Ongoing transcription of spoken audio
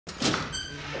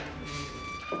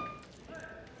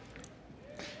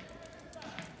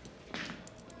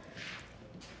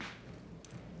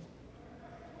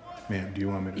Ma'am, do you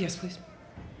want me to? Yes, please.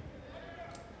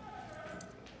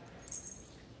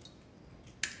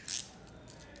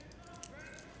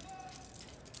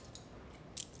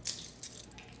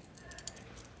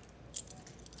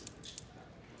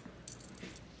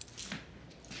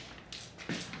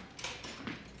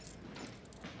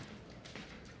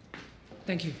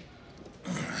 Thank you.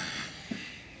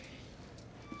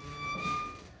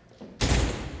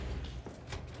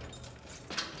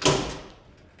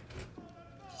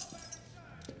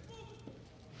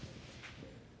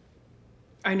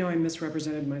 I know I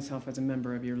misrepresented myself as a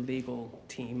member of your legal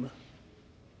team.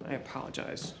 I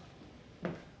apologize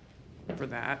for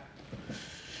that.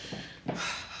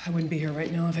 I wouldn't be here right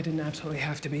now if I didn't absolutely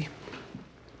have to be.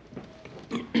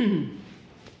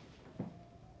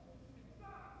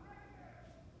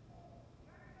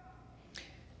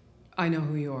 I know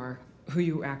who you are, who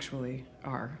you actually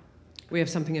are. We have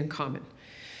something in common.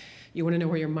 You want to know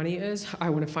where your money is? I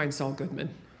want to find Saul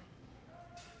Goodman.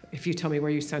 If you tell me where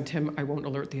you sent him, I won't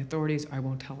alert the authorities. I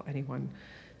won't tell anyone.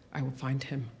 I will find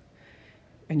him,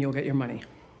 and you'll get your money.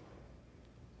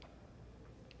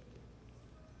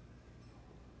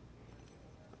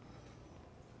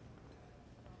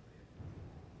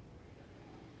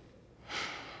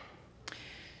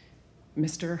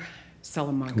 Mr.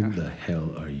 Salamanca. Who the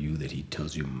hell are you that he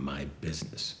tells you my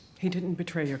business? He didn't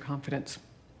betray your confidence.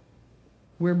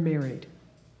 We're married,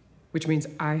 which means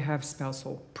I have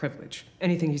spousal privilege.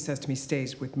 Anything he says to me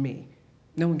stays with me.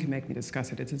 No one can make me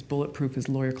discuss it. It's as bulletproof as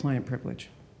lawyer-client privilege.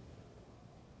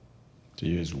 So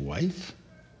you're his wife?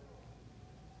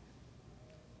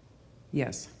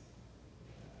 Yes.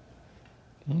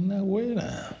 Una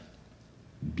buena.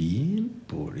 Bien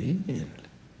por él.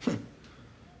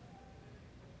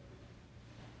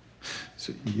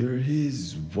 So you're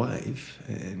his wife,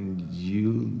 and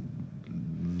you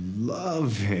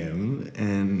love him,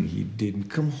 and he didn't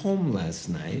come home last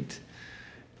night,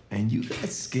 and you got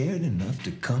scared enough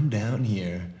to come down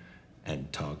here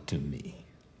and talk to me.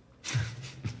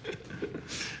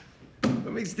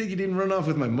 What makes you think he didn't run off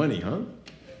with my money, huh?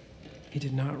 He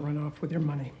did not run off with your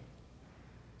money.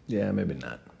 Yeah, maybe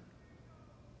not.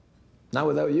 Not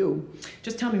without you.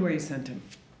 Just tell me where you sent him.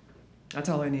 That's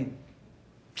all I need.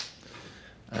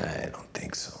 I don't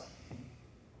think so.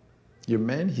 Your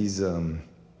man, he's like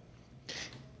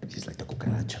the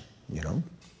cucaracha, you know?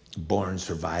 Born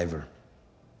survivor.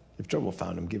 If trouble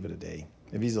found him, give it a day.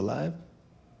 If he's alive,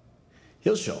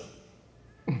 he'll show.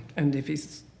 And if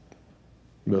he's...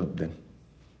 Well, then,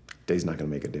 day's not gonna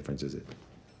make a difference, is it?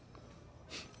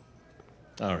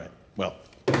 All right, well,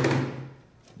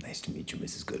 nice to meet you,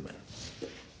 Mrs. Goodman.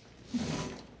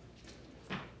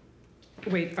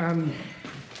 Wait,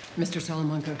 Mr.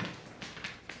 Salamanca.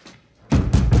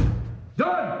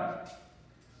 Done!